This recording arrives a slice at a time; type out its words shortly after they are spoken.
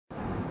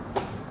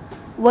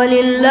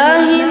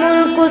ولله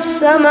ملك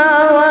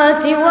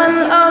السماوات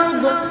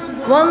والأرض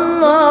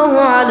والله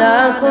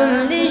على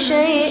كل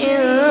شيء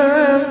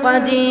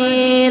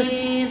قدير.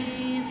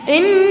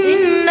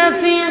 إن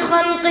في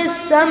خلق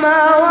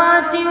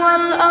السماوات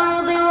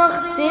والأرض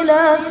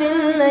واختلاف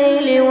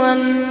الليل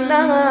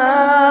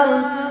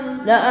والنهار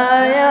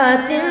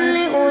لآيات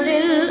لأولي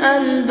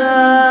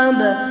الألباب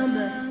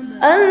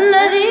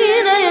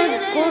الذين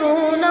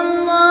يذكرون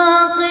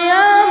الله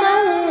قياما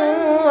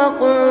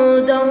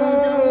وقعودا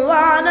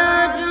وعلى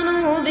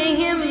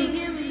جنوبهم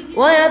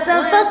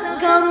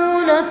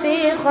ويتفكرون في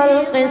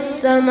خلق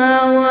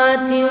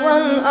السماوات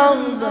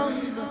والأرض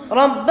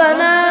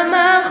ربنا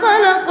ما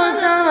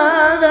خلقت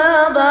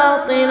هذا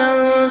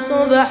باطلا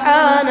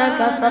سبحانك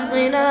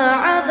فقنا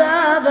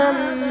عذاب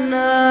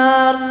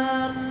النار.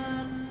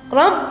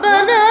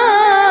 ربنا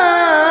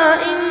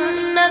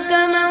إنك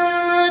من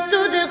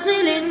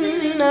تدخل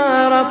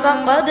النار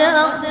فقد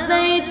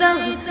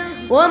أخزيته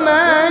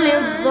وما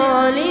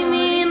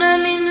للظالمين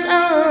من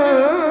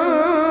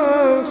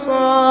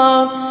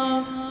أنصار.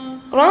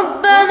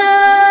 ربنا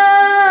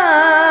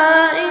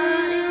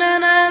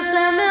إننا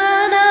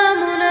سمعنا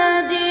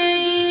مناديا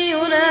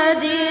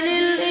ينادي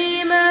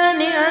للإيمان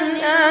أن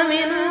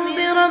آمنوا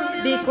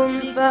بربكم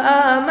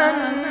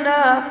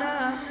فآمنا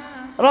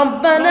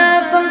ربنا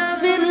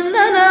فاغفر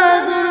لنا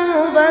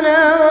ذنوبنا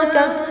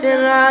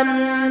وكفر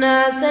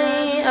عنا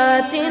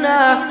سيئاتنا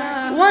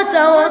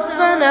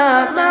وتوفنا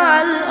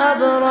مع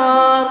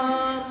الأبرار.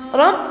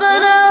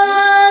 ربنا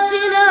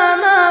وآتنا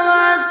ما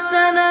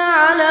وعدتنا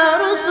على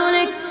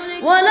رسلك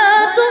ولا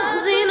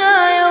تخزنا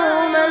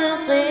يوم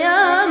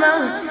القيامة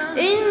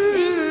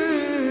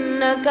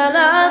إنك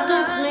لا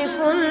تخلف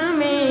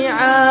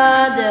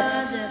الميعاد.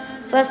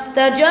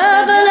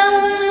 فاستجاب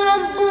لهم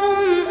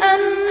ربهم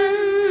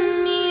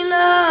أني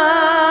لا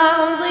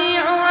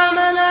أضيع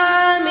عمل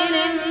عامل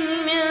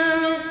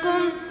منكم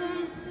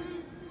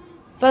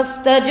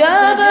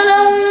فاستجاب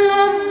لهم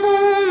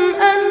ربهم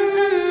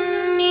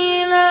أني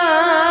لا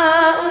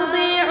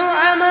أضيع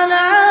عمل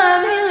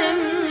عامل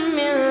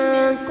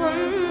منكم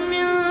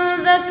من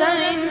ذكر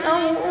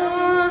أو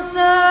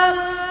أنثى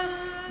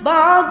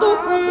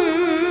بعضكم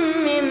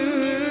من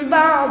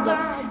بعض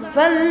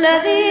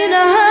فالذين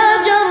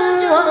هاجروا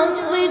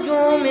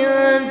وأخرجوا من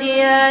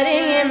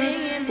ديارهم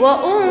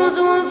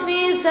وأوذوا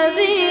في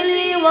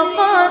سبيلي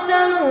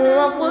وقاتلوا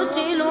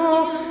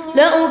وقتلوا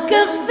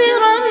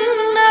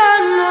لأكفرن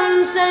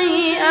عنهم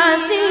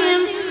سيئاتهم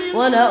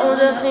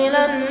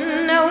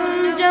ولأدخلنهم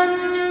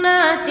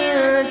جنات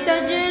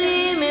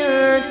تجري من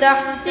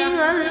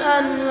تحتها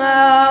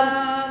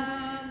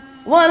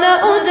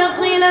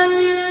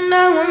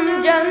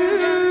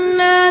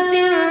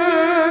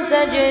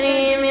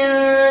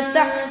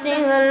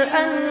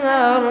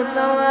الأنهار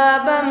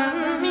ثوابا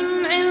من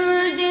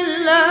عند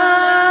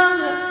الله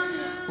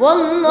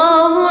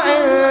والله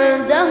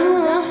عنده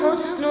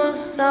حسن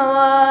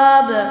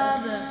الثواب.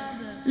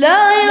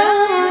 لا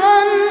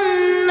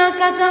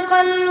يغرنك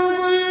تقلب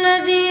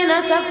الذين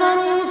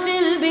كفروا في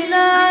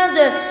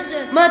البلاد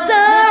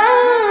متاع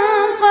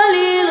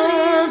قليل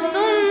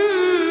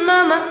ثم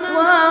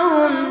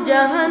مأواهم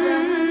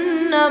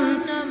جهنم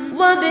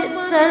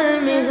وبئس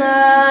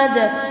المهاد.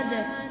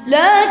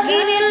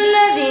 لكن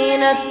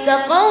الذين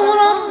اتقوا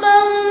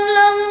ربهم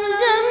لهم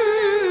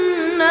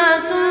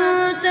جنات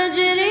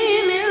تجري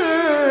من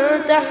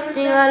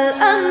تحتها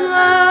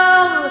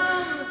الأنهار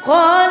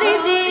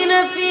خالدين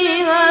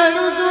فيها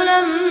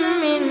نزلا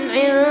من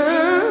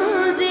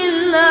عند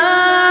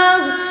الله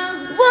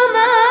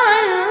وما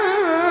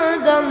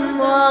عند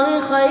الله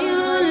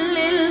خير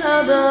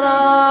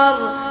للأبرار.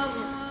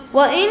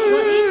 وإن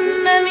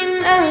من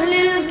أهل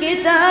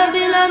الكتاب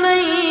لمن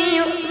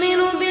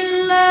يؤمن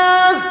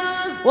بالله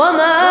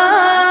وما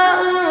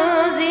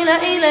أنزل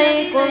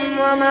إليكم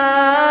وما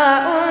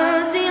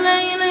أنزل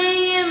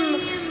إليهم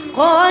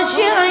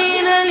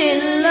خاشعين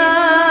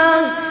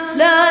لله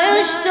لا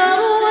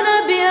يشترون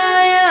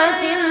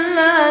بآيات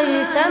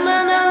الله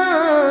ثمنا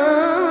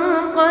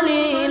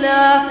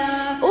قليلا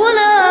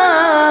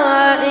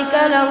أولئك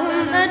لهم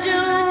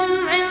أجرهم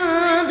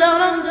عند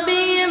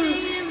ربهم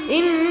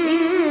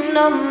إن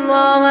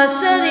الله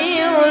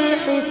سريع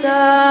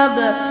الحساب.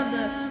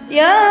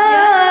 يا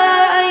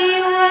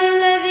أيها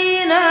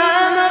الذين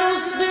آمنوا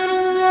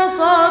اصبروا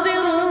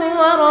وصابروا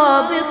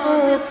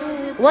ورابطوا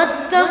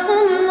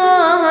واتقوا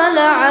الله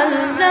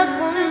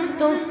لعلكم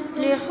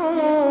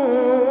تفلحون.